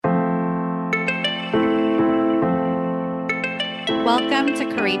Welcome to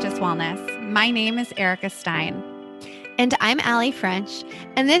Courageous Wellness. My name is Erica Stein. And I'm Allie French,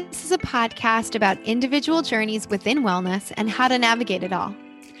 and this is a podcast about individual journeys within wellness and how to navigate it all.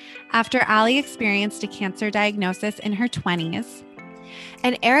 After Allie experienced a cancer diagnosis in her 20s,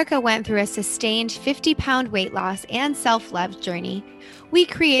 and Erica went through a sustained 50-pound weight loss and self-love journey, we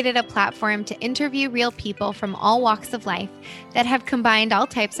created a platform to interview real people from all walks of life that have combined all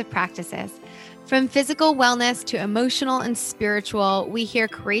types of practices. From physical wellness to emotional and spiritual, we hear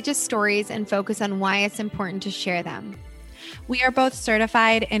courageous stories and focus on why it's important to share them. We are both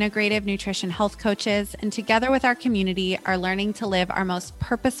certified integrative nutrition health coaches, and together with our community are learning to live our most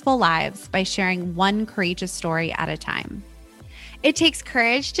purposeful lives by sharing one courageous story at a time. It takes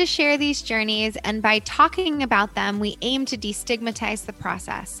courage to share these journeys, and by talking about them, we aim to destigmatize the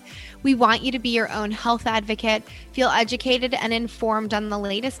process. We want you to be your own health advocate, feel educated and informed on the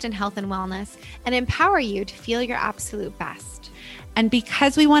latest in health and wellness, and empower you to feel your absolute best. And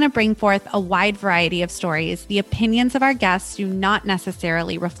because we want to bring forth a wide variety of stories, the opinions of our guests do not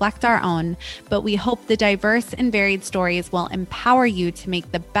necessarily reflect our own, but we hope the diverse and varied stories will empower you to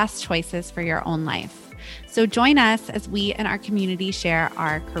make the best choices for your own life. So join us as we and our community share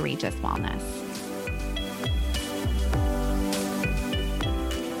our courageous wellness.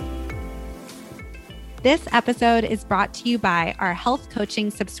 This episode is brought to you by our health coaching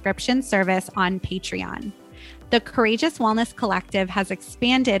subscription service on Patreon. The Courageous Wellness Collective has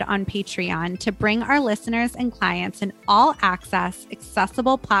expanded on Patreon to bring our listeners and clients an all-access,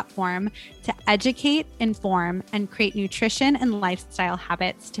 accessible platform to educate, inform, and create nutrition and lifestyle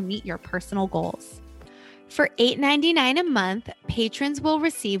habits to meet your personal goals. For $8.99 a month, patrons will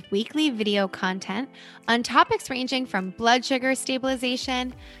receive weekly video content on topics ranging from blood sugar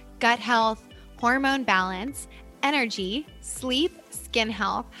stabilization, gut health, hormone balance, energy, sleep, skin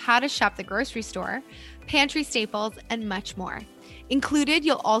health, how to shop the grocery store, pantry staples, and much more. Included,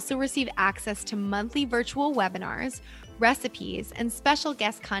 you'll also receive access to monthly virtual webinars, recipes, and special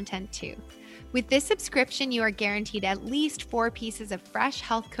guest content too. With this subscription, you are guaranteed at least 4 pieces of fresh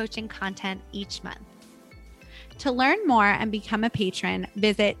health coaching content each month. To learn more and become a patron,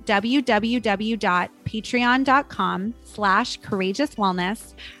 visit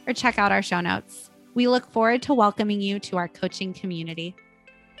www.patreon.com/courageouswellness or check out our show notes. We look forward to welcoming you to our coaching community.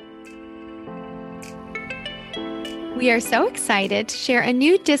 We are so excited to share a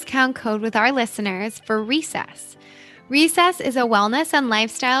new discount code with our listeners for Recess. Recess is a wellness and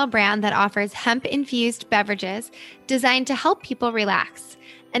lifestyle brand that offers hemp-infused beverages designed to help people relax.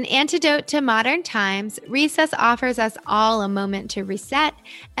 An antidote to modern times, Recess offers us all a moment to reset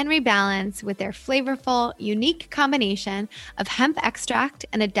and rebalance with their flavorful, unique combination of hemp extract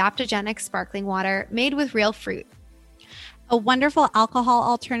and adaptogenic sparkling water made with real fruit. A wonderful alcohol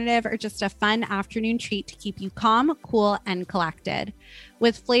alternative or just a fun afternoon treat to keep you calm, cool, and collected.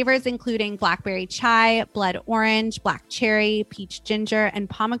 With flavors including blackberry chai, blood orange, black cherry, peach ginger, and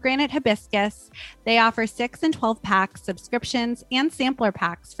pomegranate hibiscus, they offer 6 and 12 pack subscriptions and sampler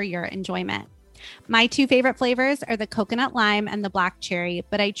packs for your enjoyment. My 2 favorite flavors are the coconut lime and the black cherry,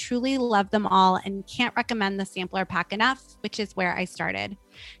 but I truly love them all and can't recommend the sampler pack enough, which is where I started.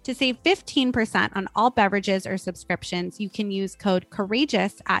 To save 15% on all beverages or subscriptions, you can use code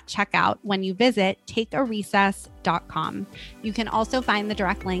COURAGEOUS at checkout when you visit takearecess.com. You can also find the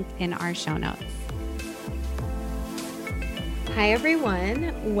direct link in our show notes. Hi,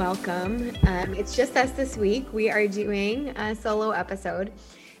 everyone. Welcome. It's just us this week. We are doing a solo episode,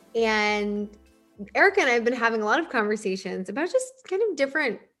 and Erica and I have been having a lot of conversations about just kind of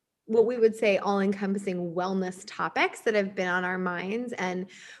different, what we would say, all-encompassing wellness topics that have been on our minds. And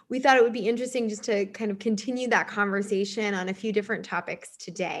we thought it would be interesting just to kind of continue that conversation on a few different topics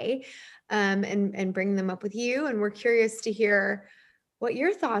today, and bring them up with you. And we're curious to hear what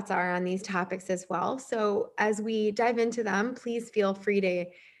your thoughts are on these topics as well. So as we dive into them, please feel free to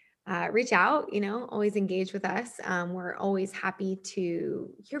reach out, always engage with us. We're always happy to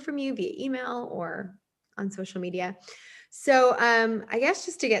hear from you via email or on social media. So I guess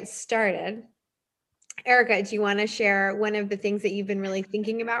just to get started, Erica, do you want to share one of the things that you've been really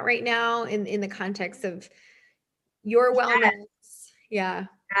thinking about right now in the context of your wellness? Yeah.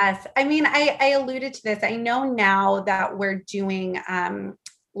 Yes. I mean, I alluded to this. I know now that we're doing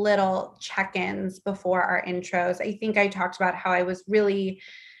little check-ins before our intros. I think I talked about how I was really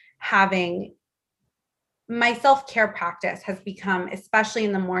having my self-care practice has become, especially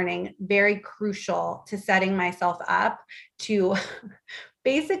in the morning, very crucial to setting myself up to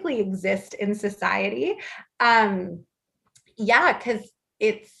basically exist in society. Because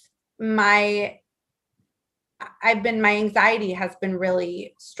my anxiety has been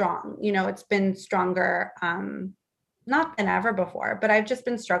really strong. It's been stronger not than ever before, but I've just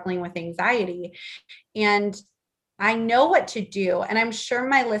been struggling with anxiety. And I know what to do. And I'm sure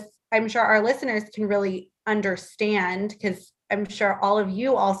our listeners can really understand, because I'm sure all of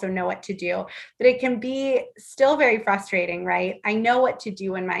you also know what to do, but it can be still very frustrating, right? I know what to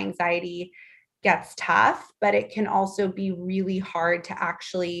do when my anxiety gets tough, but it can also be really hard to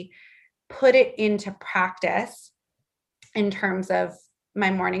actually put it into practice in terms of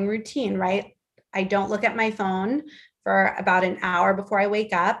my morning routine, right? I don't look at my phone for about an hour before I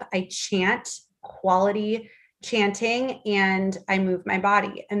wake up. I chant quality chanting and I move my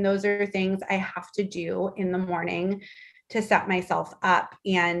body. And those are things I have to do in the morning to set myself up.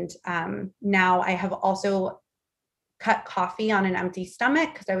 And now I have also cut coffee on an empty stomach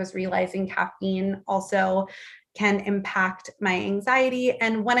because I was realizing caffeine also can impact my anxiety.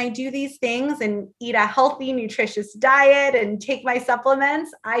 And when I do these things and eat a healthy, nutritious diet and take my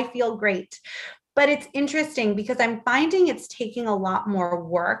supplements, I feel great. But it's interesting because I'm finding it's taking a lot more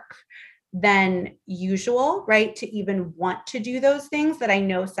work than usual, right? To even want to do those things that I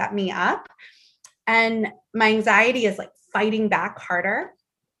know set me up. And my anxiety is like fighting back harder.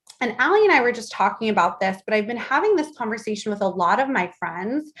 And Allie and I were just talking about this, but I've been having this conversation with a lot of my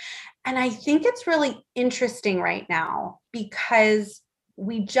friends. And I think it's really interesting right now because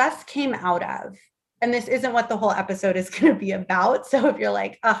we just came out of, and this isn't what the whole episode is going to be about. So if you're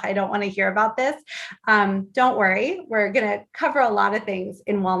like, oh, I don't want to hear about this, don't worry. We're going to cover a lot of things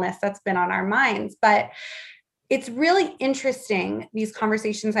in wellness that's been on our minds. But it's really interesting, these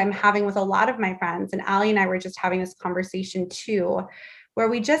conversations I'm having with a lot of my friends. And Allie and I were just having this conversation too, where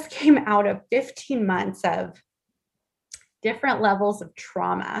we just came out of 15 months of different levels of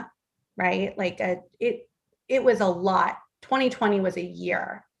trauma, right? It was a lot. 2020 was a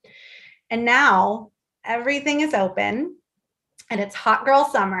year. And now everything is open and it's hot girl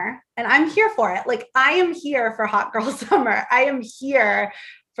summer and I'm here for it. Like I am here for hot girl summer. I am here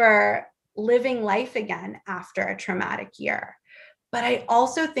for living life again after a traumatic year. But I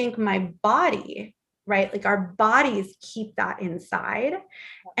also think my body, right? Like our bodies keep that inside.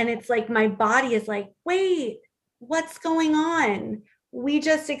 And it's like my body is like, wait, what's going on? We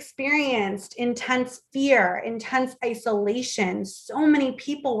just experienced intense fear, intense isolation. So many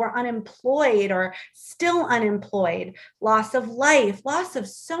people were unemployed or still unemployed, loss of life, loss of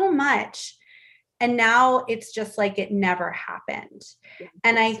so much. And now it's just like it never happened.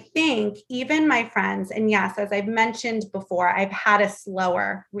 And I think even my friends, and yes, as I've mentioned before, I've had a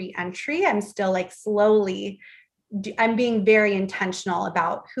slower reentry. I'm still like slowly, I'm being very intentional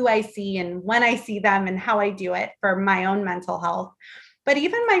about who I see and when I see them and how I do it for my own mental health. But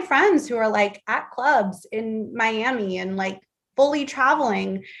even my friends who are like at clubs in Miami and like fully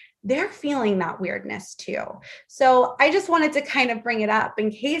traveling, they're feeling that weirdness too. So I just wanted to kind of bring it up in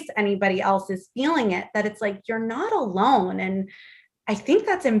case anybody else is feeling it, that it's like, you're not alone. And I think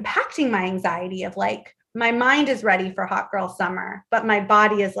that's impacting my anxiety of like, my mind is ready for hot girl summer, but my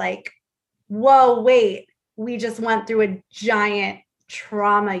body is like, whoa, wait, we just went through a giant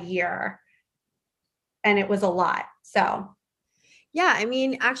trauma year and it was a lot. So yeah, I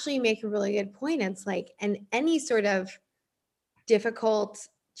mean, actually you make a really good point. It's like, and any sort of difficult,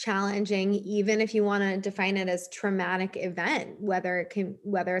 challenging, even if you want to define it as traumatic event, whether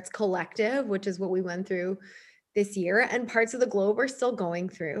it's collective, which is what we went through this year and parts of the globe are still going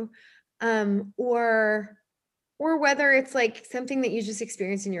through, or whether it's like something that you just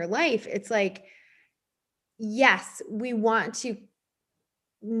experienced in your life. It's like, yes, we want to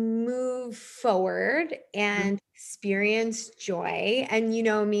move forward and experience joy. And you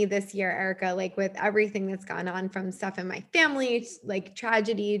know me this year, Erica, like with everything that's gone on, from stuff in my family, like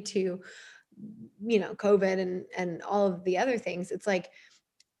tragedy, to COVID and all of the other things. It's like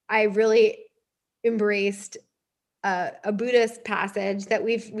I really embraced a Buddhist passage that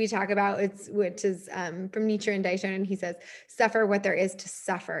we talk about, which is from Nichiren and Daishonin, and he says, "Suffer what there is to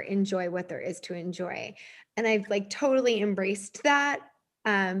suffer, enjoy what there is to enjoy." And I've like totally embraced that,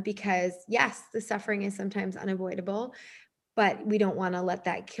 because yes, the suffering is sometimes unavoidable, but we don't want to let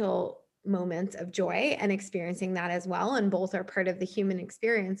that kill moments of joy and experiencing that as well. And both are part of the human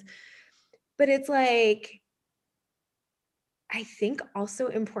experience. But it's like, I think also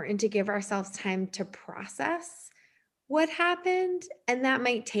important to give ourselves time to process what happened. And that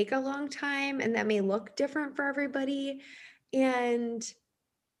might take a long time and that may look different for everybody. And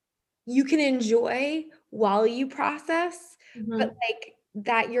you can enjoy while you process, but like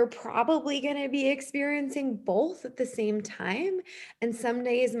that you're probably going to be experiencing both at the same time. And some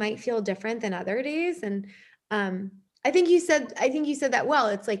days might feel different than other days. And I think you said that well.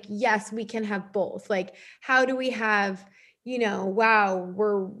 It's like, yes, we can have both. Like, how do we have, wow,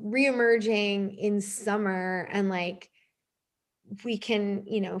 we're reemerging in summer and like we can,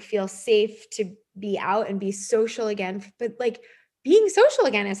 feel safe to be out and be social again. But like being social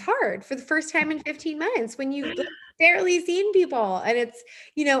again is hard for the first time in 15 months when you've barely seen people and it's,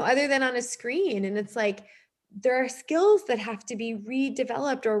 other than on a screen. And it's like, there are skills that have to be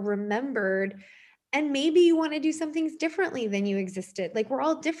redeveloped or remembered. And maybe you want to do some things differently than you existed. Like we're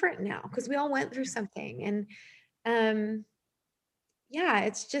all different now because we all went through something. And yeah,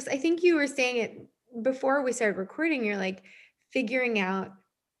 it's just, I think you were saying it before we started recording, you're like figuring out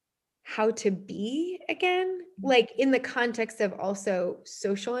how to be again, like in the context of also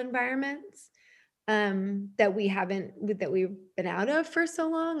social environments that we've been out of for so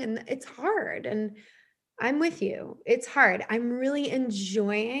long. And it's hard. And I'm with you. It's hard. I'm really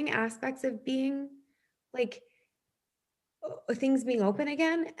enjoying aspects of being like things being open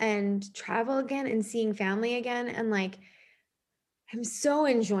again and travel again and seeing family again. And like, I'm so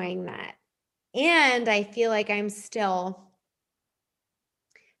enjoying that. And I feel like I'm still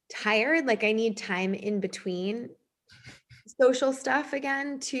tired. Like I need time in between social stuff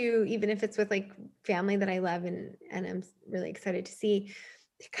again to, even if it's with like family that I love and I'm really excited to see,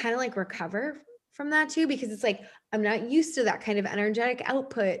 to kind of like recover from that too, because it's like, I'm not used to that kind of energetic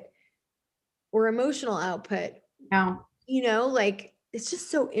output or emotional output. No. Like it's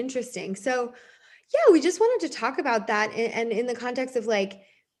just so interesting. So yeah, we just wanted to talk about that. And in the context of like,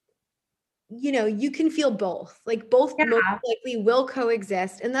 you can feel both, like both most likely will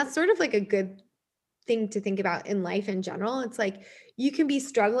coexist. And that's sort of like a good thing to think about in life in general. It's like, you can be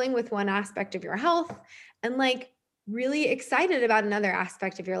struggling with one aspect of your health and like really excited about another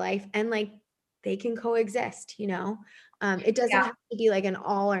aspect of your life. And like, they can coexist, it doesn't have to be like an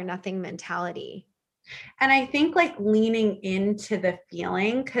all or nothing mentality. And I think like leaning into the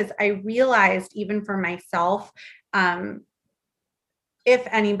feeling, because I realized even for myself, if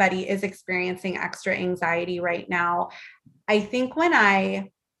anybody is experiencing extra anxiety right now, I think when I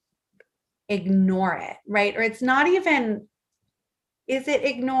ignore it, right? Or it's not even, is it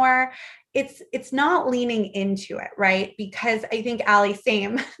ignore? It's not leaning into it, right? Because I think Allie,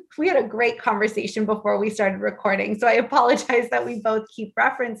 same. We had a great conversation before we started recording. So I apologize that we both keep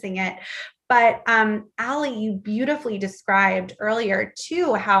referencing it. But Allie, you beautifully described earlier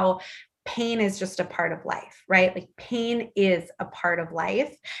too how pain is just a part of life, right? Like pain is a part of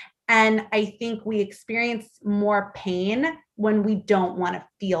life. And I think we experience more pain when we don't want to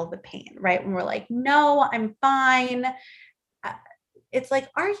feel the pain, right? When we're like, no, I'm fine. It's like,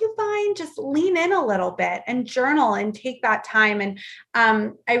 are you fine? Just lean in a little bit and journal and take that time. And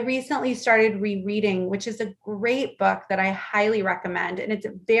I recently started rereading, which is a great book that I highly recommend. And it's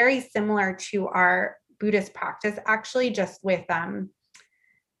very similar to our Buddhist practice, actually, just with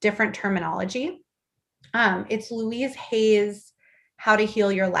different terminology. It's Louise Hay's How to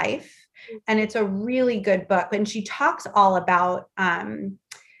Heal Your Life. And it's a really good book. And she talks all about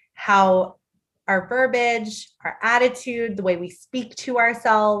how our verbiage, our attitude, the way we speak to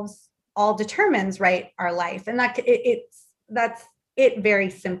ourselves all determines, right, our life. And that's it very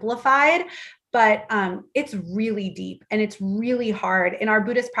simplified, but it's really deep and it's really hard. In our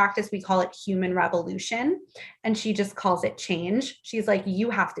Buddhist practice, we call it human revolution. And she just calls it change. She's like, you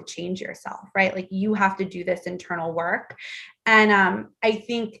have to change yourself, right? Like you have to do this internal work. And I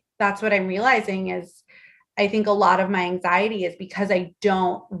think that's what I'm realizing is I think a lot of my anxiety is because I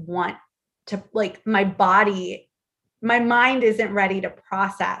don't want to, like, my mind isn't ready to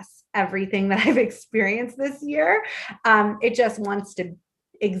process everything that I've experienced this year. It just wants to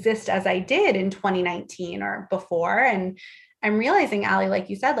exist as I did in 2019 or before. And I'm realizing, Allie,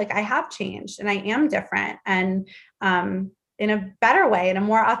 like you said, like I have changed and I am different. And in a better way, in a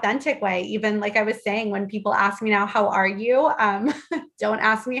more authentic way. Even like I was saying, when people ask me now, how are you? Don't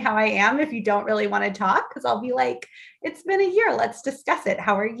ask me how I am if you don't really want to talk, because I'll be like, it's been a year. Let's discuss it.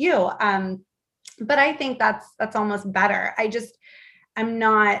 How are you? But I think that's almost better. I'm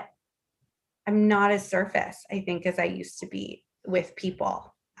not as surface, I think, as I used to be with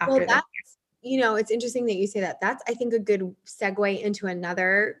people after that. It's interesting that you say that. That's, I think, a good segue into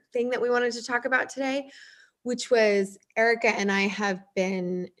another thing that we wanted to talk about today, which was Erica and I have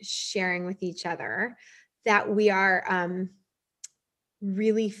been sharing with each other that we are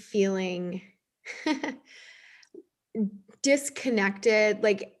really feeling disconnected,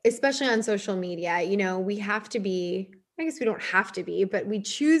 like especially on social media. We have to be, I guess we don't have to be, but we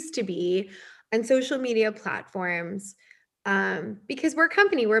choose to be on social media platforms because we're a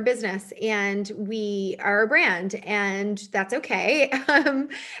company, we're a business, and we are a brand, and that's okay.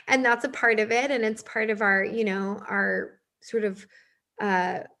 And that's a part of it. And it's part of our, our sort of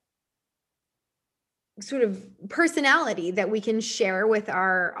personality that we can share with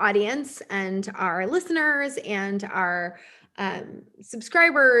our audience and our listeners and our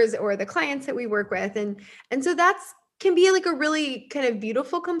subscribers or the clients that we work with. And so that's can be like a really kind of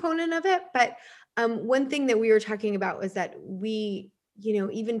beautiful component of it. But one thing that we were talking about was that we,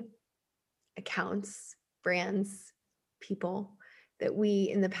 even accounts, brands, people that we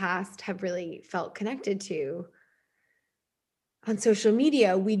in the past have really felt connected to on social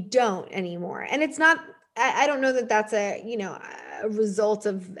media, we don't anymore. And it's not, I don't know that that's a result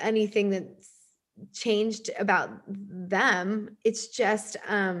of anything that's changed about them. It's just,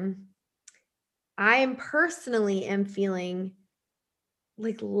 I personally am feeling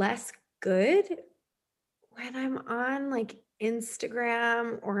like less good when I'm on like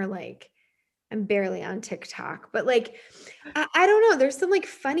Instagram, or like I'm barely on TikTok, but like, I don't know. There's some like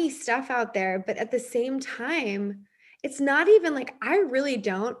funny stuff out there, but at the same time, it's not even like, I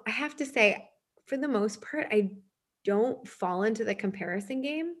have to say, for the most part, I don't fall into the comparison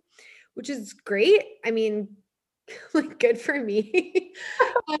game, which is great. I mean, like good for me.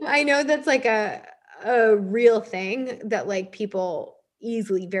 I know that's like a real thing that like people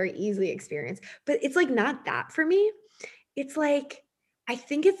very easily experience, but it's like not that for me. It's like, I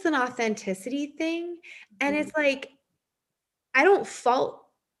think it's an authenticity thing. And it's like, I don't fault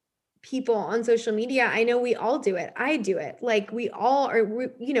people on social media. I know we all do it. I do it. Like we all are,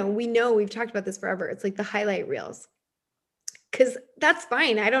 we know we've talked about this forever. It's like the highlight reels. Cause that's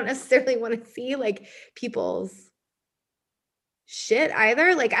fine. I don't necessarily want to see like people's shit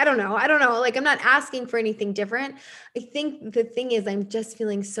either. Like, I don't know. Like, I'm not asking for anything different. I think the thing is, I'm just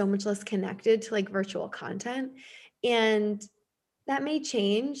feeling so much less connected to like virtual content, and that may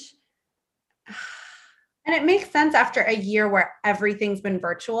change. And it makes sense after a year where everything's been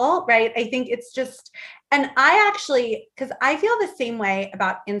virtual, right? I think it's just, and I actually, because I feel the same way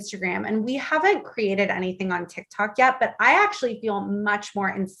about Instagram, and we haven't created anything on TikTok yet, but I actually feel much more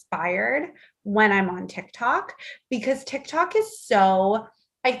inspired when I'm on TikTok, because TikTok is so,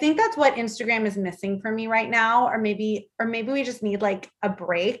 I think that's what Instagram is missing for me right now, or maybe we just need like a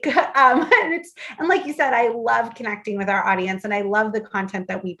break. And like you said, I love connecting with our audience, and I love the content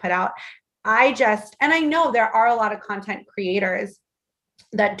that we put out. And I know there are a lot of content creators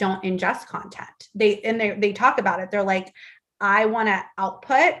that don't ingest content. They talk about it. They're like, I want to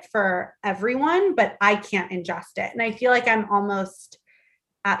output for everyone, but I can't ingest it. And I feel like I'm almost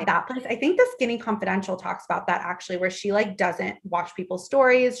at that place. I think the Skinny Confidential talks about that actually, where she like doesn't watch people's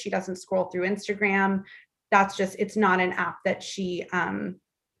stories. She doesn't scroll through Instagram. It's not an app that she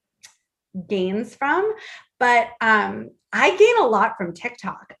gains from. But I gain a lot from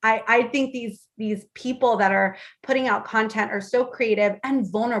TikTok. I think these people that are putting out content are so creative and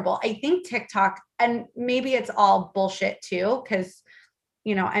vulnerable. I think TikTok, and maybe it's all bullshit too, because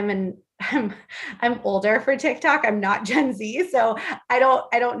I'm older for TikTok. I'm not Gen Z, so I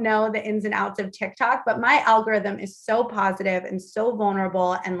don't know the ins and outs of TikTok. But my algorithm is so positive and so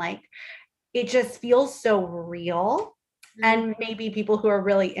vulnerable, and like it just feels so real. And maybe people who are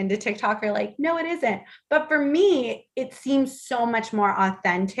really into TikTok are like, no, it isn't. But for me, it seems so much more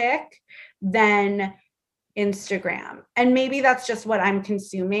authentic than Instagram. And maybe that's just what I'm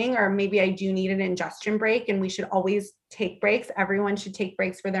consuming, or maybe I do need an ingestion break, and we should always take breaks. Everyone should take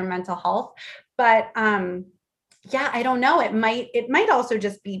breaks for their mental health. But yeah, I don't know. It might also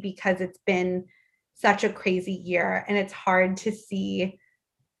just be because it's been such a crazy year, and it's hard to see.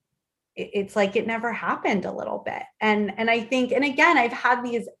 It's like it never happened a little bit. And I think, and again, I've had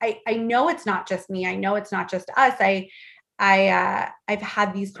these, I know it's not just me. I know it's not just us. I've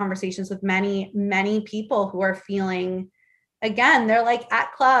had these conversations with many, many people who are feeling, again, they're like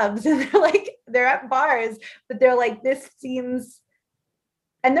at clubs and they're at bars, but they're like, this seems,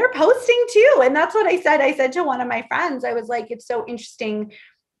 and they're posting too. And that's what I said to one of my friends. I was like, it's so interesting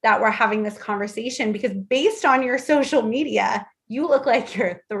that we're having this conversation, because based on your social media, you look like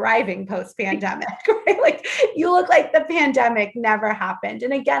you're thriving post-pandemic, right? Like you look like the pandemic never happened.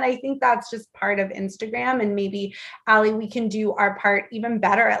 And again, I think that's just part of Instagram. And maybe, Allie, we can do our part even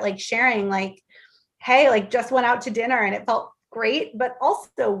better at like sharing, like, hey, like just went out to dinner and it felt great, but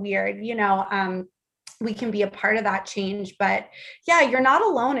also weird, we can be a part of that change. But yeah, you're not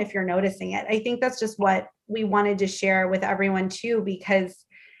alone if you're noticing it. I think that's just what we wanted to share with everyone too, because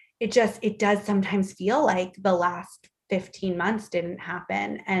it does sometimes feel like the last 15 months didn't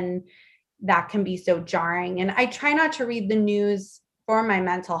happen. And that can be so jarring. And I try not to read the news for my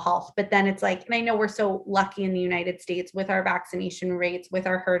mental health, but then it's like, and I know we're so lucky in the United States with our vaccination rates, with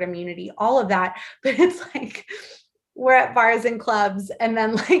our herd immunity, all of that. But it's like, we're at bars and clubs, and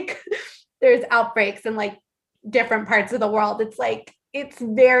then like there's outbreaks in like different parts of the world. It's like, it's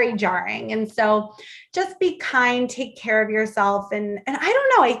very jarring. And so just be kind, take care of yourself. And I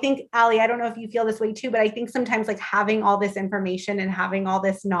don't know, I think, Allie, I don't know if you feel this way too, but I think sometimes like having all this information and having all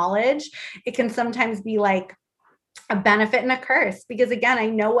this knowledge, it can sometimes be like a benefit and a curse, because again, I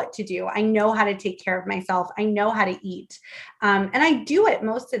know what to do. I know how to take care of myself. I know how to eat. And I do it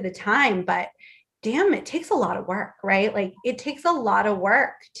most of the time, but damn, it takes a lot of work, right? Like it takes a lot of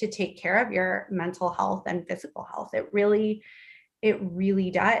work to take care of your mental health and physical health. It really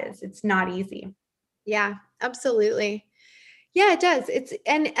does. It's not easy. Yeah, absolutely. Yeah, it does. It's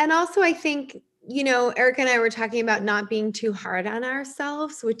and also I think, Erica and I were talking about not being too hard on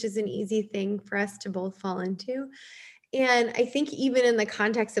ourselves, which is an easy thing for us to both fall into. And I think even in the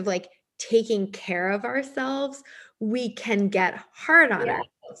context of like taking care of ourselves, we can get hard on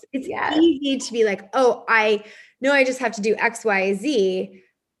ourselves. It's easy to be like, oh, I know I just have to do X, Y, Z,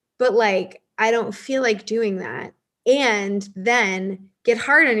 but like, I don't feel like doing that. And then get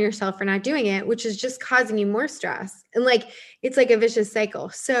hard on yourself for not doing it, which is just causing you more stress. And like, it's like a vicious cycle.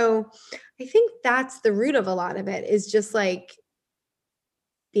 So I think that's the root of a lot of it, is just like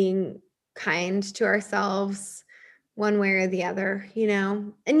being kind to ourselves one way or the other,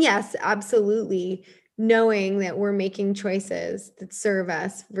 And yes, absolutely, knowing that we're making choices that serve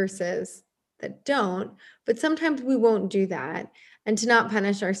us versus that don't, but sometimes we won't do that. And to not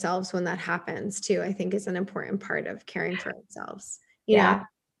punish ourselves when that happens too, I think is an important part of caring for ourselves. Yeah.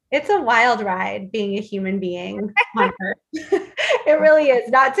 It's a wild ride being a human being on Earth. It really is.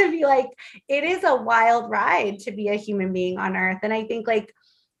 Not to be like, it is a wild ride to be a human being on Earth. And I think like,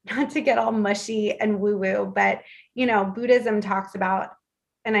 not to get all mushy and woo-woo, but Buddhism talks about,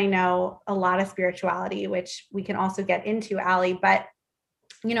 and I know a lot of spirituality, which we can also get into, Allie, but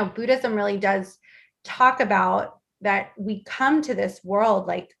Buddhism really does talk about that we come to this world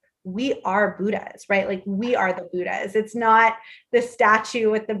like we are Buddhas, right? Like we are the Buddhas. It's not the statue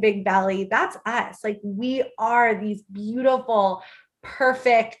with the big belly. That's us. Like we are these beautiful,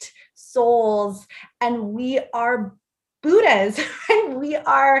 perfect souls, and we are Buddhas, right? We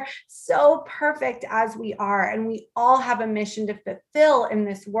are so perfect as we are, and we all have a mission to fulfill in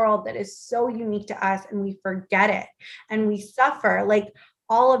this world that is so unique to us, and we forget it and we suffer. Like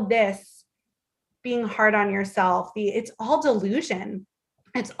all of this being hard on yourself, it's all delusion.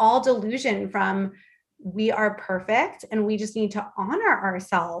 It's all delusion from we are perfect and we just need to honor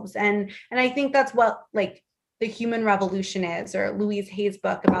ourselves. And I think that's what like the human revolution is, or Louise Hay's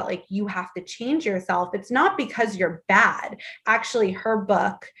book about like, you have to change yourself. It's not because you're bad. Actually, her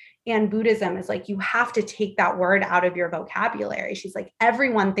book and Buddhism is like, you have to take that word out of your vocabulary. She's like,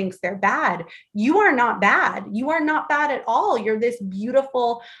 everyone thinks they're bad. You are not bad. You are not bad at all. You're this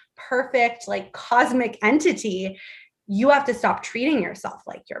beautiful, perfect, like cosmic entity. You have to stop treating yourself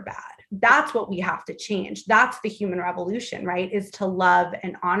like you're bad. That's what we have to change. That's the human revolution, right? Is to love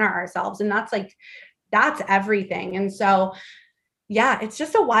and honor ourselves. And that's everything. And so, yeah, it's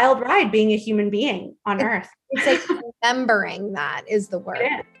just a wild ride being a human being on Earth. It's like remembering that is the word.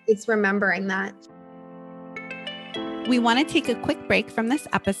 It's remembering that. We want to take a quick break from this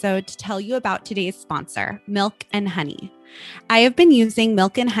episode to tell you about today's sponsor, Milk and Honey. I have been using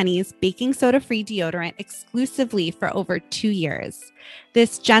Milk and Honey's baking soda-free deodorant exclusively for over 2 years.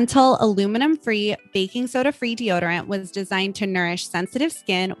 This gentle, aluminum-free, baking soda-free deodorant was designed to nourish sensitive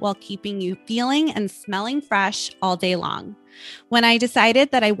skin while keeping you feeling and smelling fresh all day long. When I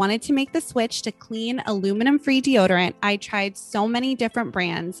decided that I wanted to make the switch to clean, aluminum-free deodorant, I tried so many different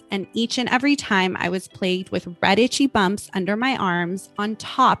brands, and each and every time I was plagued with red itchy bumps under my arms on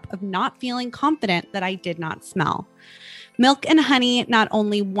top of not feeling confident that I did not smell. Milk and Honey not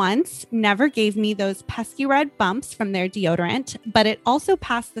only once never gave me those pesky red bumps from their deodorant, but it also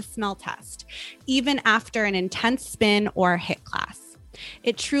passed the smell test, even after an intense spin or HIIT class.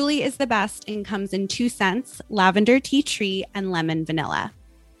 It truly is the best and comes in 2 scents, lavender tea tree and lemon vanilla.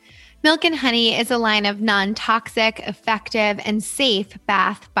 Milk and Honey is a line of non-toxic, effective, and safe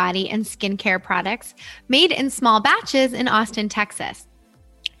bath, body, and skincare products made in small batches in Austin, Texas.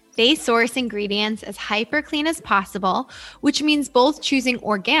 They source ingredients as hyper clean as possible, which means both choosing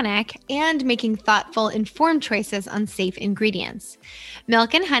organic and making thoughtful, informed choices on safe ingredients.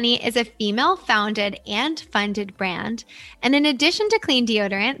 Milk and Honey is a female-founded and funded brand, and in addition to clean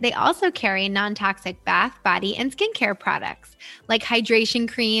deodorant, they also carry non-toxic bath, body, and skincare products like hydration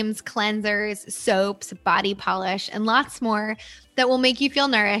creams, cleansers, soaps, body polish, and lots more that will make you feel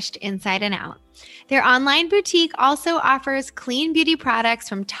nourished inside and out. Their online boutique also offers clean beauty products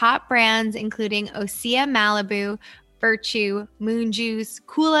from top brands including Osea Malibu, Virtue, Moon Juice,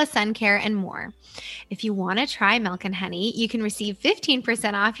 Kula Sun Care, and more. If you want to try Milk and Honey, you can receive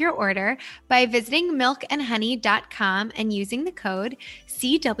 15% off your order by visiting milkandhoney.com and using the code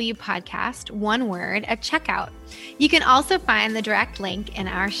CW Podcast, one word, at checkout. You can also find the direct link in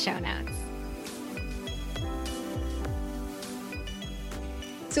our show notes.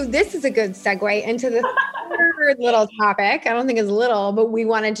 So this is a good segue into the third little topic. I don't think it's little, but we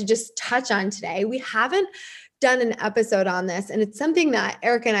wanted to just touch on today. We haven't done an episode on this, and it's something that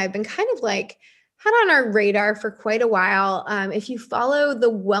Erica and I have been kind of like had on our radar for quite a while. If you follow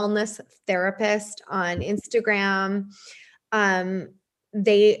the Wellness Therapist on Instagram,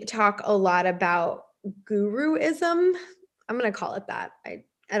 they talk a lot about guruism. I'm going to call it that. I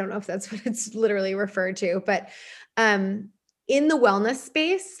don't know if that's what it's literally referred to, but in the wellness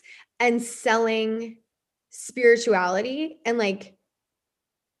space and selling spirituality and like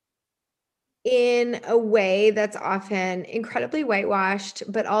in a way that's often incredibly whitewashed,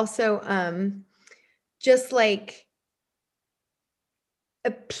 but also just like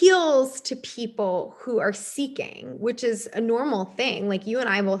appeals to people who are seeking, which is a normal thing. Like you and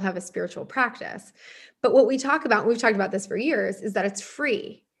I both have a spiritual practice, but what we talk about, we've talked about this for years, is that it's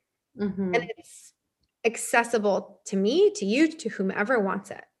free and it's accessible to me, to you, to whomever wants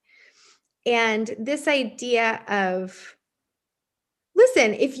it. And this idea of,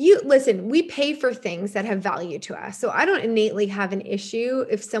 listen, we pay for things that have value to us. So I don't innately have an issue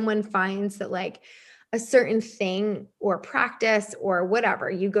if someone finds that like a certain thing or practice or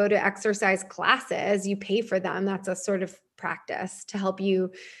whatever, you go to exercise classes, you pay for them. That's a sort of practice to help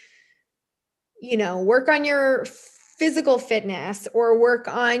you, work on your physical fitness or work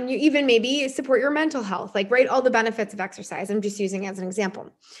on you, even maybe support your mental health, like, right? All the benefits of exercise. I'm just using as an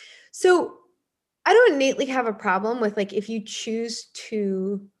example. So I don't innately have a problem with like, if you choose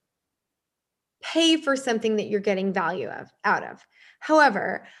to pay for something that you're getting value out of.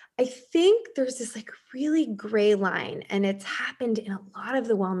 However, I think there's this like really gray line, and it's happened in a lot of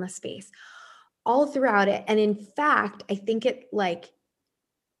the wellness space all throughout it. And in fact, I think it like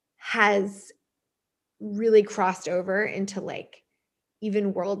has really crossed over into like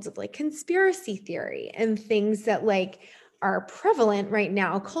even worlds of like conspiracy theory and things that like are prevalent right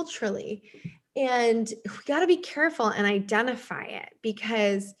now culturally. And we got to be careful and identify it,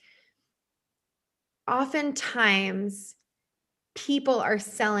 because oftentimes people are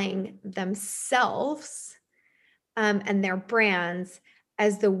selling themselves and their brands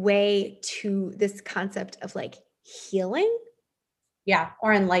as the way to this concept of like healing. Yeah.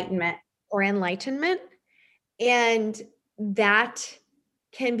 Or enlightenment. And that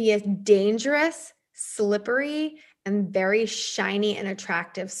can be a dangerous, slippery, and very shiny and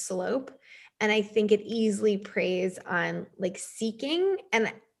attractive slope. And I think it easily preys on like seeking,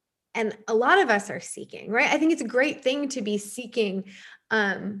 and a lot of us are seeking, right? I think it's a great thing to be seeking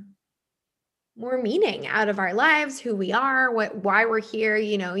more meaning out of our lives, who we are, why we're here.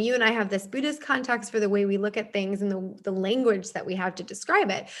 You and I have this Buddhist context for the way we look at things and the language that we have to describe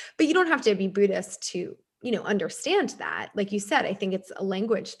it. But you don't have to be Buddhist to, understand that. Like you said, I think it's a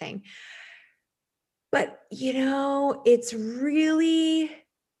language thing. But, it's really,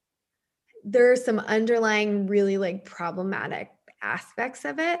 there are some underlying really like problematic aspects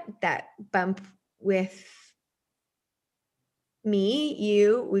of it that bump with me,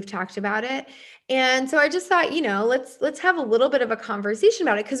 you, we've talked about it. And so I just thought, let's have a little bit of a conversation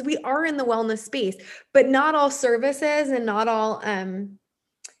about it, because we are in the wellness space, but not all services and not all,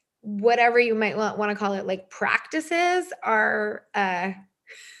 whatever you might want to call it, like practices are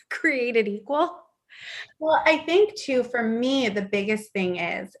created equal. Well, I think too, for me, the biggest thing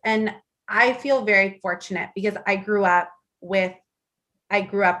is, and I feel very fortunate because I grew up with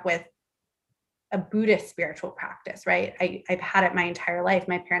a Buddhist spiritual practice, right? I've had it my entire life.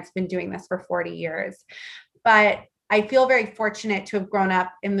 My parents have been doing this for 40 years, but I feel very fortunate to have grown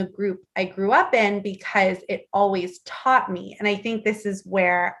up in the group I grew up in, because it always taught me. And I think this is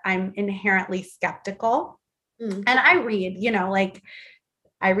where I'm inherently skeptical. And I read,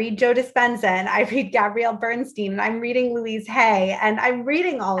 I read Joe Dispenza, and I read Gabrielle Bernstein, and I'm reading Louise Hay, and I'm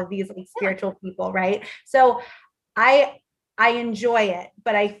reading all of these like spiritual people, right? So I enjoy it,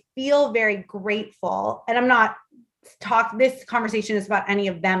 but I feel very grateful. And I'm not this conversation is about any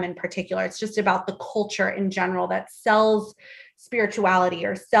of them in particular. It's just about the culture in general that sells spirituality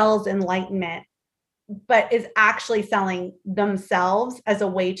or sells enlightenment, but is actually selling themselves as a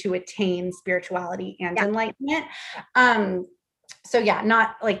way to attain spirituality and enlightenment. so yeah,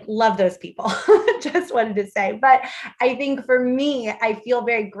 not like love those people, just wanted to say. But I think for me, I feel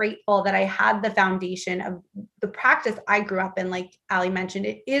very grateful that I had the foundation of the practice I grew up in. Like Ali mentioned,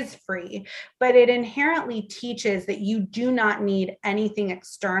 it is free, but it inherently teaches that you do not need anything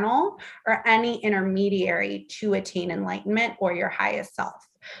external or any intermediary to attain enlightenment or your highest self.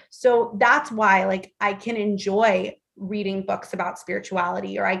 So that's why like I can enjoy reading books about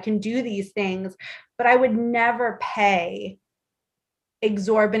spirituality, or I can do these things, but I would never pay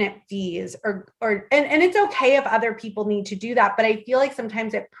exorbitant fees and it's okay if other people need to do that, but I feel like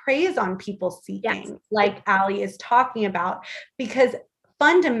sometimes it preys on people seeking, yes, like Ali is talking about, because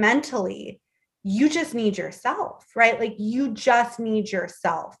fundamentally you just need yourself, right? Like you just need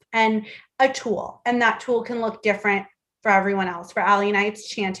yourself and a tool, and that tool can look different for everyone else. For Ali and I, it's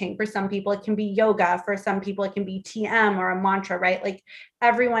chanting. For some people, it can be yoga. For some people, it can be TM or a mantra, right? Like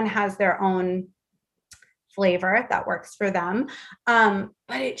everyone has their own flavor that works for them.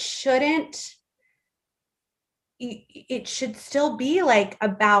 But it should still be like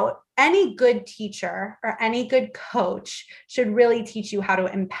about any good teacher or any good coach should really teach you how to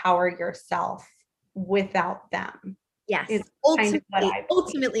empower yourself without them. Yes,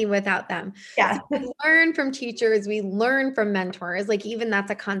 ultimately without them. Yeah. So we learn from teachers, we learn from mentors, like even that's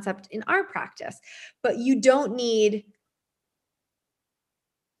a concept in our practice, but you don't need,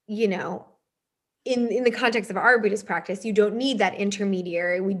 you know, in the context of our Buddhist practice, you don't need that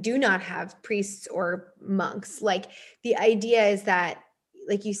intermediary. We do not have priests or monks. Like the idea is that,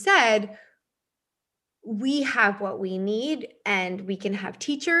 like you said, we have what we need, and we can have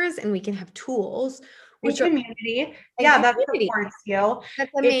teachers and we can have tools, which community. Yeah, that supports you.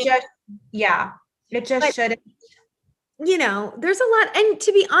 That's amazing. It just shouldn't. You know, there's a lot. And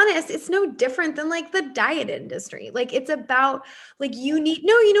to be honest, it's no different than like the diet industry. Like it's about like, you know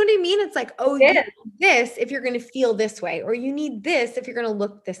what I mean? It's like, oh, you need this if you're going to feel this way, or you need this if you're going to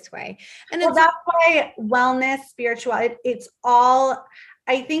look this way. And well, that's why wellness, spirituality, it's all,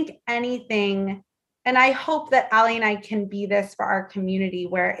 I think anything, and I hope that Ali and I can be this for our community,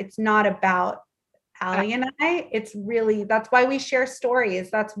 where it's not about Ali and I, it's really, that's why we share stories.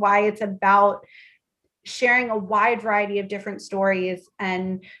 That's why it's about sharing a wide variety of different stories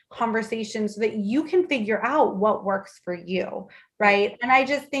and conversations so that you can figure out what works for you, right? And I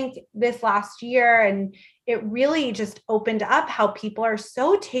just think this last year, and it really just opened up how people are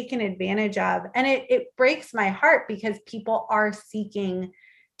so taken advantage of. And it breaks my heart, because people are seeking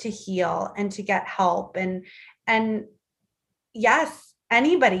to heal and to get help. And yes,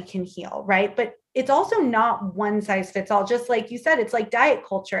 anybody can heal, right? But it's also not one size fits all. Just like you said, it's like diet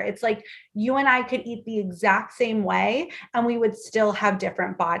culture. It's like you and I could eat the exact same way and we would still have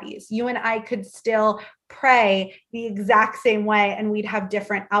different bodies. You and I could still pray the exact same way and we'd have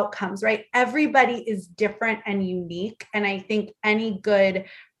different outcomes, right? Everybody is different and unique. And I think any good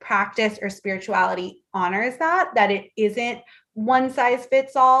practice or spirituality honors that it isn't one size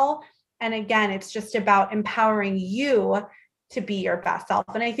fits all. And again, it's just about empowering you to be your best self.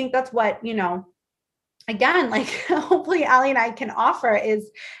 And I think that's what, again, like hopefully Ali and I can offer is,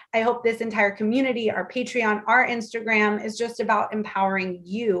 I hope this entire community, our Patreon, our Instagram is just about empowering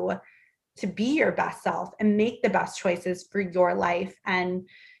you to be your best self and make the best choices for your life. And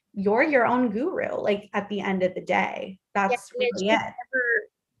you're your own guru, like at the end of the day, that's really it.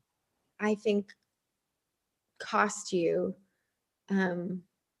 I think cost you,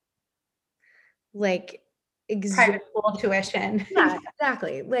 like private school tuition. Yeah,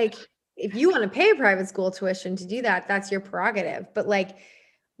 exactly. Like if you want to pay private school tuition to do that, that's your prerogative. But like,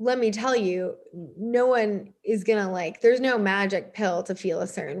 let me tell you, no one is going to there's no magic pill to feel a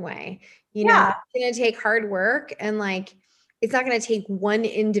certain way. It's going to take hard work, and like, it's not going to take one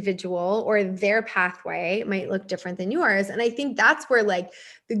individual, or their pathway might look different than yours. And I think that's where like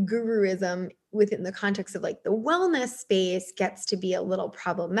the guruism within the context of like the wellness space gets to be a little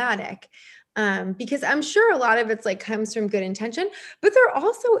problematic. Because I'm sure a lot of it's like comes from good intention, but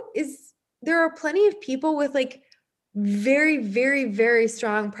there are plenty of people with like very, very, very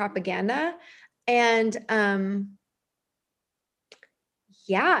strong propaganda and,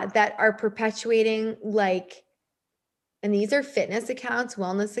 that are perpetuating like, and these are fitness accounts,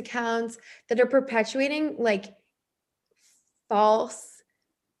 wellness accounts that are perpetuating like false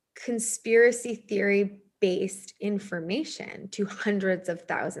conspiracy theory based information to hundreds of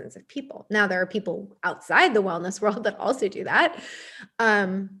thousands of people. Now, there are people outside the wellness world that also do that.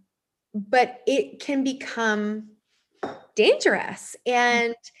 But it can become dangerous.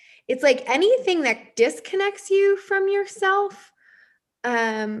 And it's like anything that disconnects you from yourself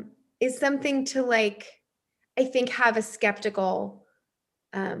is something to like, I think, have a skeptical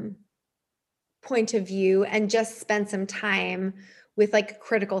point of view and just spend some time with like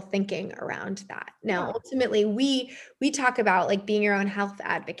critical thinking around that. Now, ultimately, we talk about like being your own health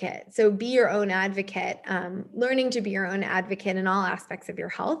advocate. So be your own advocate. Learning to be your own advocate in all aspects of your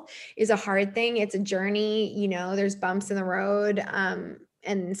health is a hard thing. It's a journey. You know, there's bumps in the road,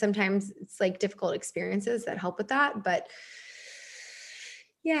 and sometimes it's like difficult experiences that help with that. But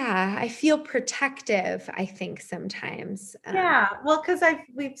yeah, I feel protective, I think sometimes. Yeah, well, because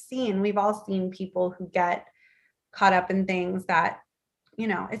we've all seen people who get caught up in things that, you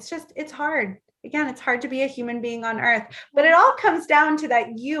know, it's hard. Again, it's hard to be a human being on earth, but it all comes down to that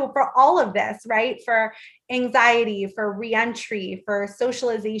for all of this, right? For anxiety, for reentry, for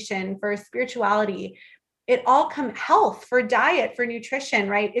socialization, for spirituality, it all health, for diet, for nutrition,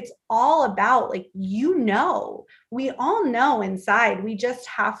 right? It's all about like, we all know inside, we just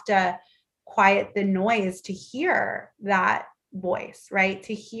have to quiet the noise to hear that voice, right?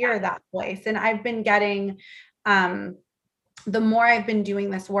 To hear that voice. And I've been getting, the more I've been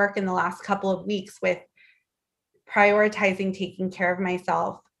doing this work in the last couple of weeks with prioritizing taking care of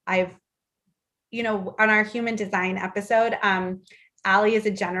myself, I've, you know, on our human design episode, Allie is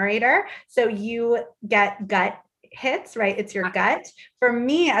a generator. So you get gut hits, right? It's your gut. For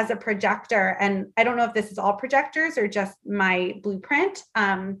me as a projector, and I don't know if this is all projectors or just my blueprint,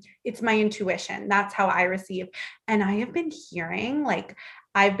 it's my intuition. That's how I receive. And I have been hearing, like,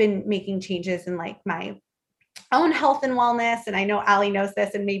 I've been making changes in like my own health and wellness. And I know Allie knows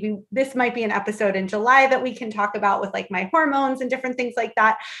this, and maybe this might be an episode in July that we can talk about with like my hormones and different things like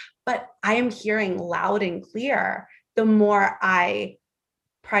that. But I am hearing loud and clear, the more I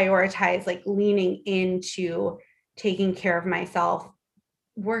prioritize like leaning into taking care of myself,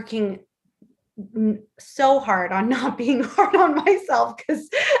 working so hard on not being hard on myself, because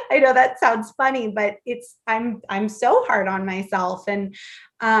I know that sounds funny, but I'm so hard on myself. And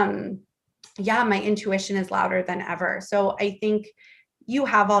yeah, my intuition is louder than ever. So I think you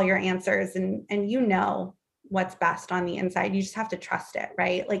have all your answers, and you know what's best on the inside. You just have to trust it,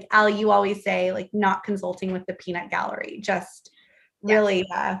 right? Like Allie, you always say, like, not consulting with the peanut gallery, just really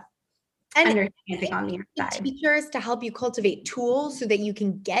and understanding on the inside. Teachers to help you cultivate tools so that you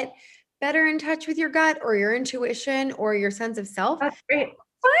can get better in touch with your gut or your intuition or your sense of self. That's great.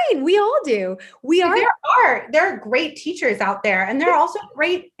 Fine. We all do. There are great teachers out there, and there are also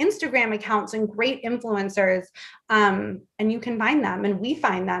great Instagram accounts and great influencers. And you can find them, and we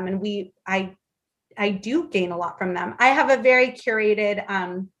find them, and I do gain a lot from them. I have a very curated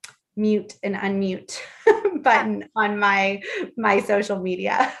mute and unmute button on my social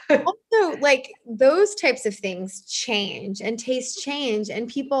media. Also, like, those types of things change and tastes change. And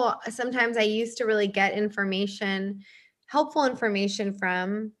people, sometimes I used to really get helpful information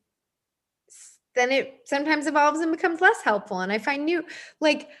from, then it sometimes evolves and becomes less helpful. And I find new,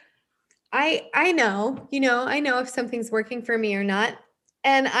 like, I know if something's working for me or not.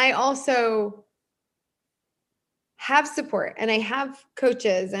 And I also have support, and I have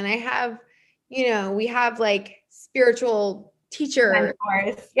coaches, and I have, we have like spiritual teachers,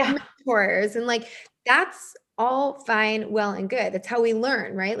 mentors, and like, that's all fine, well, and good. That's how we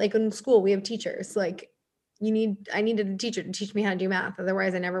learn, right? Like in school, we have teachers. Like I needed a teacher to teach me how to do math.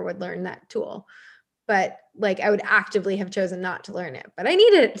 Otherwise I never would learn that tool. But like, I would actively have chosen not to learn it, but I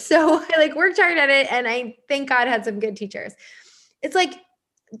needed it. So I like worked hard at it, and I thank God had some good teachers. It's like,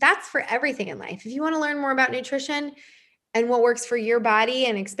 that's for everything in life. If you want to learn more about nutrition and what works for your body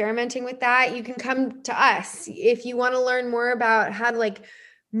and experimenting with that, you can come to us. If you want to learn more about how to like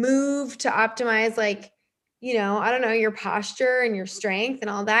move to optimize, like, I don't know, your posture and your strength and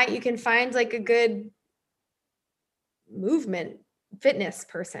all that, you can find like a good movement fitness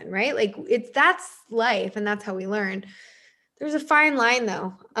person, right? Like, that's life, and that's how we learn. There's a fine line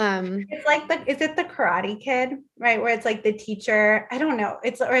though. It's like is it the Karate Kid, right? Where it's like the teacher, I don't know.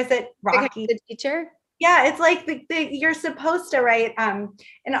 Or is it Rocky? The teacher? Yeah, it's like you're supposed to, right?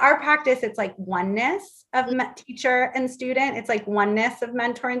 In our practice, it's like oneness of teacher and student. It's like oneness of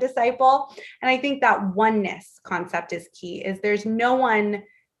mentor and disciple. And I think that oneness concept is key. Is there's no one,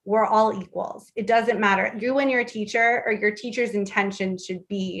 we're all equals. It doesn't matter. You and your teacher, or your teacher's intention should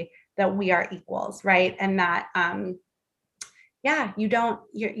be that we are equals, right? And that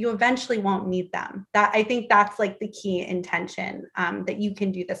you eventually won't need them. That, I think that's like the key intention, that you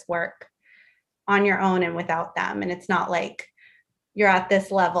can do this work on your own and without them. And it's not like you're at this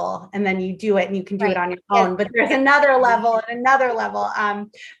level and then you do it and you can do it on your own, but there's another level and another level.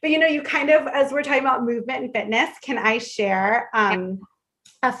 But you kind of, as we're talking about movement and fitness, can I share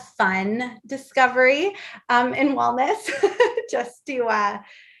a fun discovery in wellness just to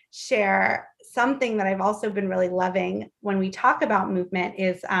share something that I've also been really loving when we talk about movement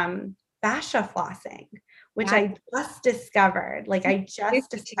is fascia flossing, which Yeah. I just discovered. Like I just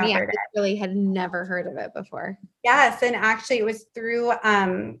discovered it. I really had never heard of it before. Yes. And actually it was through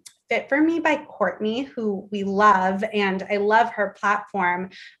Fit for Me by Courtney, who we love. And I love her platform.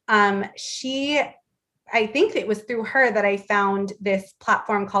 I think it was through her that I found this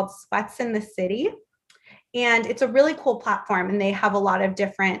platform called Sweats in the City. And it's a really cool platform. And they have a lot of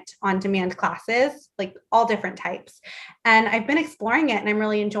different on-demand classes, like all different types. And I've been exploring it and I'm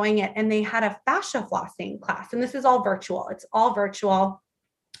really enjoying it. And they had a fascia flossing class. And this is all virtual. It's all virtual.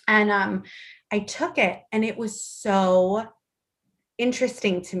 And I took it and it was so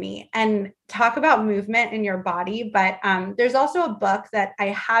interesting to me. And talk about movement in your body. But there's also a book that I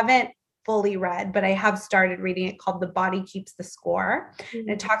haven't fully read, but I have started reading it called The Body Keeps the Score. And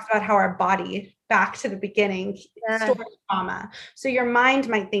it talks about how our body, back to the beginning, stores trauma. So your mind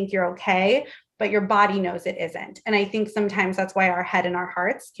might think you're okay, but your body knows it isn't. And I think sometimes that's why our head and our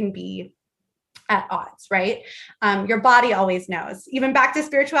hearts can be at odds, right? Your body always knows. Even back to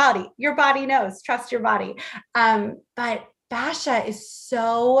spirituality, your body knows. Trust your body. But fascia is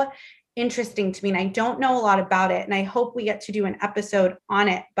so interesting to me, and I don't know a lot about it, and I hope we get to do an episode on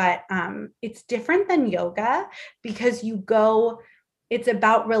it. But it's different than yoga because it's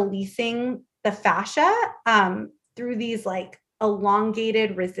about releasing the fascia through these like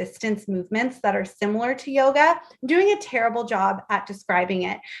elongated resistance movements that are similar to yoga. I'm doing a terrible job at describing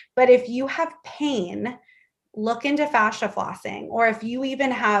it, but if you have pain, look into fascia flossing. Or if you even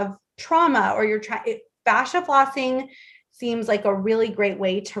have trauma or fascia flossing seems like a really great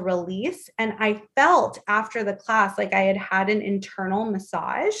way to release. And I felt after the class like I had an internal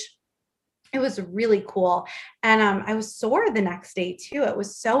massage. It was really cool. And I was sore the next day too. It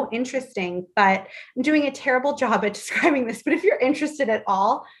was so interesting, but I'm doing a terrible job at describing this. But if you're interested at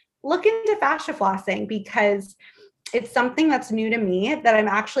all, look into fascia flossing because it's something that's new to me that I'm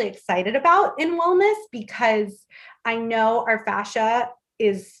actually excited about in wellness, because I know our fascia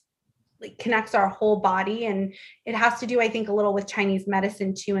connects our whole body, and it has to do, I think, a little with Chinese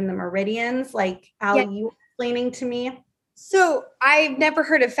medicine too, and the meridians, like Ali, you were explaining to me. So I've never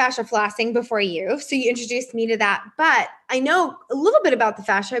heard of fascia flossing before you. So you introduced me to that, but I know a little bit about the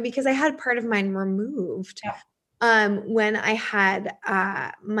fascia because I had part of mine removed when I had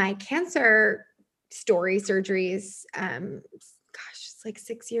my cancer surgeries. It's like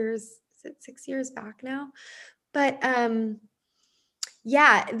 6 years. Is it 6 years back now? But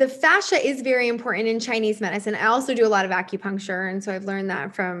yeah, the fascia is very important in Chinese medicine. I also do a lot of acupuncture. And so I've learned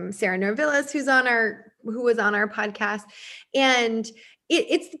that from Sarah Norvillis, who was on our podcast. And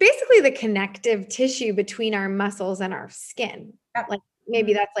it's basically the connective tissue between our muscles and our skin. Like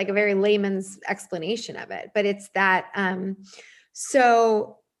maybe that's like a very layman's explanation of it, but it's that.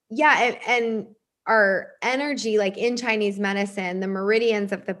 So yeah. And our energy, like in Chinese medicine, the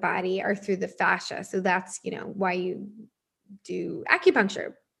meridians of the body are through the fascia. So that's, why you do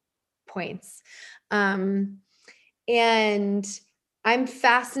acupuncture points. And I'm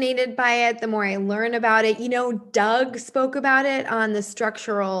fascinated by it. The more I learn about it, Doug spoke about it on the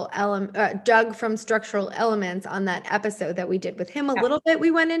structural element, Doug from Structural Elements on that episode that we did with him a little bit. We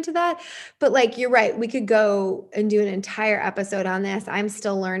went into that, but like, you're right. We could go and do an entire episode on this. I'm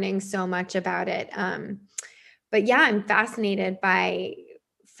still learning so much about it. But yeah, I'm fascinated by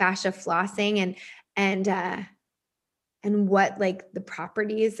fascia flossing and what like the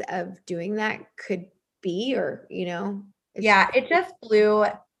properties of doing that could be, or, it just blew.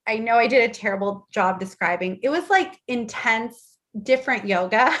 I know I did a terrible job describing. It was like intense, different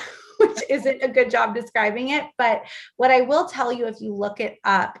yoga, which isn't a good job describing it. But what I will tell you, if you look it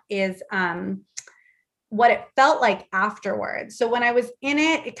up, is what it felt like afterwards. So when I was in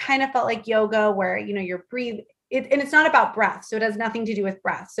it, it kind of felt like yoga where, you're breathing. And it's not about breath. So it has nothing to do with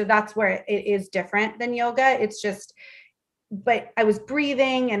breath. So that's where it is different than yoga. It's just, but I was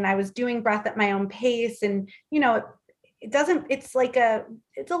breathing and I was doing breath at my own pace. And, it's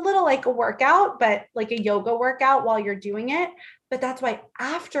a little like a workout, but like a yoga workout while you're doing it. But that's why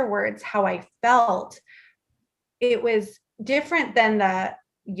afterwards, how I felt, it was different than the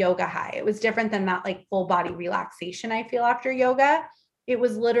yoga high. It was different than that like full body relaxation I feel after yoga. It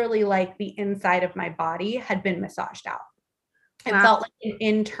was literally like the inside of my body had been massaged out. It felt like an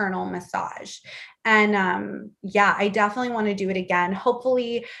internal massage. And I definitely want to do it again.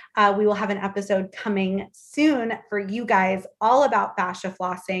 Hopefully we will have an episode coming soon for you guys all about fascia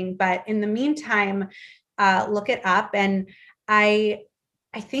flossing. But in the meantime, look it up. And I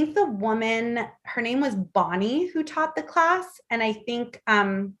think the woman, her name was Bonnie, who taught the class. And I think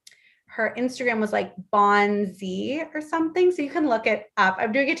her Instagram was like Bonzi or something. So you can look it up.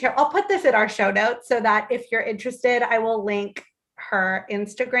 I'm doing it here. I'll put this in our show notes so that if you're interested, I will link her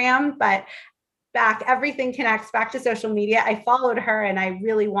Instagram, but everything connects back to social media. I followed her and I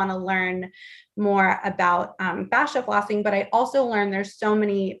really want to learn more about fascia flossing, but I also learned there's so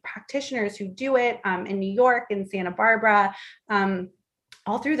many practitioners who do it in New York and Santa Barbara,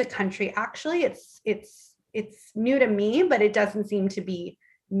 all through the country. Actually, it's new to me, but it doesn't seem to be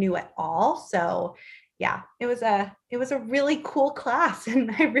new at all. So yeah, it was a really cool class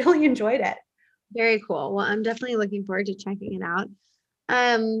and I really enjoyed it. Very cool. Well, I'm definitely looking forward to checking it out.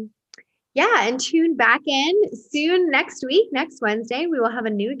 Yeah, and tune back in soon next week. Next Wednesday, we will have a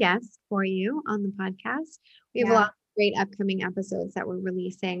new guest for you on the podcast. We have a lot of great upcoming episodes that we're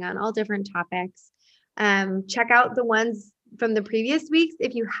releasing on all different topics. Check out the ones from the previous weeks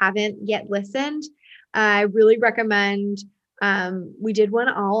if you haven't yet listened. I really recommend. We did one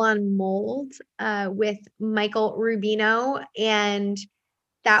all on mold with Michael Rubino, and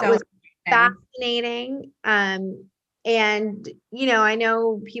that was fascinating. And, I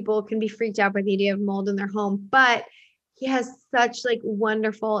know people can be freaked out by the idea of mold in their home, but he has such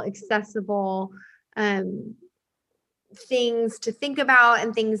wonderful, accessible things to think about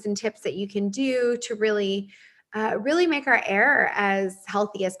and things and tips that you can do to really make our air as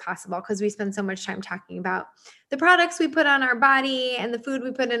healthy as possible. Because we spend so much time talking about the products we put on our body and the food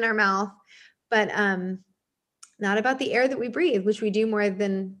we put in our mouth, but not about the air that we breathe, which we do more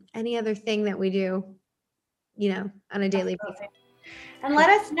than any other thing that we do on a daily basis. And let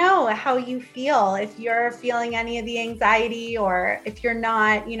us know how you feel, if you're feeling any of the anxiety, or if you're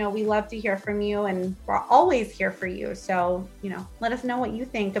not. We love to hear from you, and we're always here for you. So, let us know what you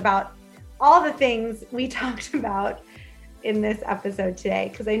think about all the things we talked about in this episode today,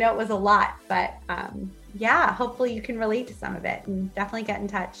 because I know it was a lot, but hopefully you can relate to some of it, and definitely get in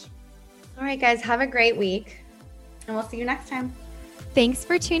touch. All right, guys, have a great week, and we'll see you next time. Thanks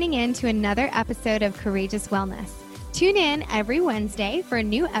for tuning in to another episode of Courageous Wellness. Tune in every Wednesday for a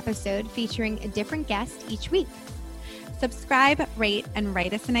new episode featuring a different guest each week. Subscribe, rate, and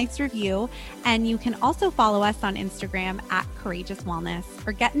write us a nice review. And you can also follow us on Instagram at Courageous Wellness,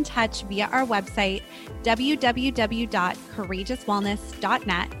 or get in touch via our website,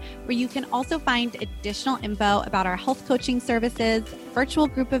 www.courageouswellness.net, where you can also find additional info about our health coaching services, virtual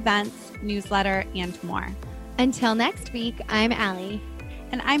group events, newsletter, and more. Until next week, I'm Allie.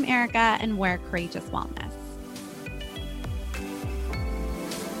 And I'm Erica, and we're Courageous Wellness.